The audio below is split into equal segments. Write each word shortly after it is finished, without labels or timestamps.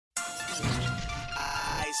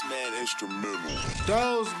Man instrumental.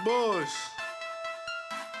 Those boys.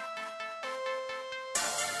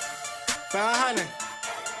 500.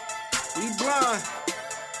 We blind.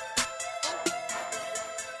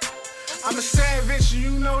 I'm a savage,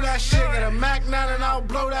 you know that shit. Got a Mac 9 and I'll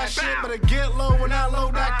blow that shit. Better get low when I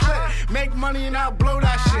load that clip. Make money and I'll blow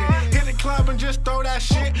that shit. Hit the club and just throw that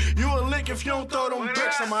shit. You a lick if you don't throw them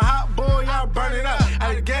bricks. I'm a hot boy, I'll burn it up.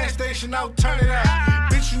 At the gas station, I'll turn it up.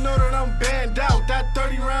 Bitch, you know that I'm banned out. That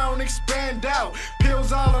 30 round expand out.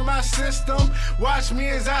 Pills all in my system. Watch me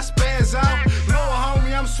as I spaz out. Little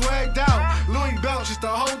homie, I'm swagged out. Louis belt just to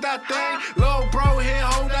hold that thing. Little bro here,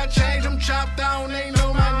 hold that change. I'm chopped down, they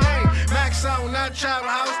know my name. Max out, not chop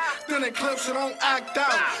house. Then the clip, so don't act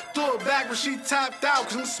out. Threw it back when she tapped out.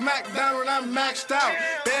 Cause I'm smacked down when I'm maxed out.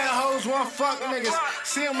 Bad hoes want fuck niggas.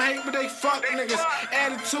 See them hate, but they fuck niggas.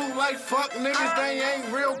 Attitude like fuck niggas. They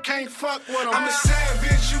ain't real, can't fuck with them. I'm a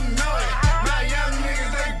savage, you know it. My young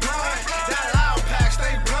niggas, they blind. That loud packs,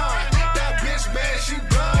 they blind. That bitch bad, she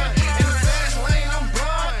blind. In the fast lane, I'm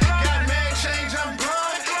blind. Got mad change, I'm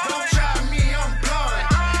blind. Don't try me, I'm blind.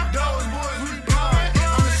 Those boys, we blind.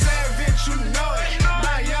 I'm a savage, you know it.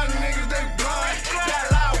 My young niggas, they blind. That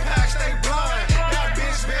loud packs, they blind. That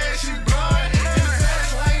bitch bad, she blind. In the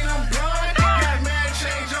fast lane, I'm blind. Got mad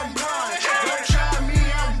change, I'm blind. Don't try me,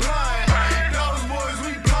 I'm blind. Those boys,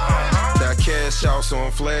 we blind. That cash out, so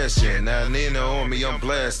I'm flashing. Now Nina on me, I'm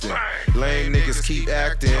blasting. Lame niggas keep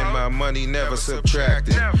acting, my money never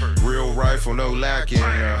subtracting. Real rifle, no lacking.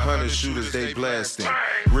 100 shooters, they blasting.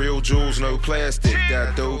 Real jewels, no plastic.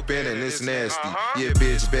 Got dope in and it's nasty. Yeah,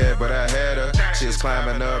 bitch bad, but I had her. She's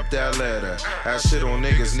climbing up that ladder. I shit on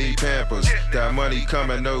niggas, need pampers. Got money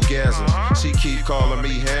coming, no gasm. She keep calling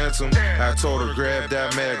me handsome. I told her grab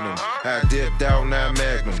that magnum. I dipped out, not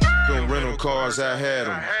magnum. Them rental cars, I had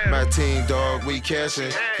them. My team dog, we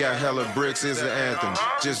cashing. Got hella bricks, is the anthem.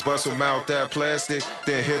 Just bust them out that plastic,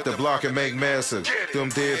 then hit the block and make massive. Them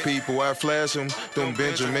dead people, I flash them. Them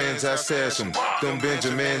Benjamins, I stash them. Them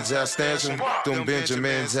Benjamins, I stash them. Them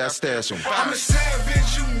Benjamins, I stash them. I'm a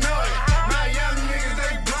savage, you know it.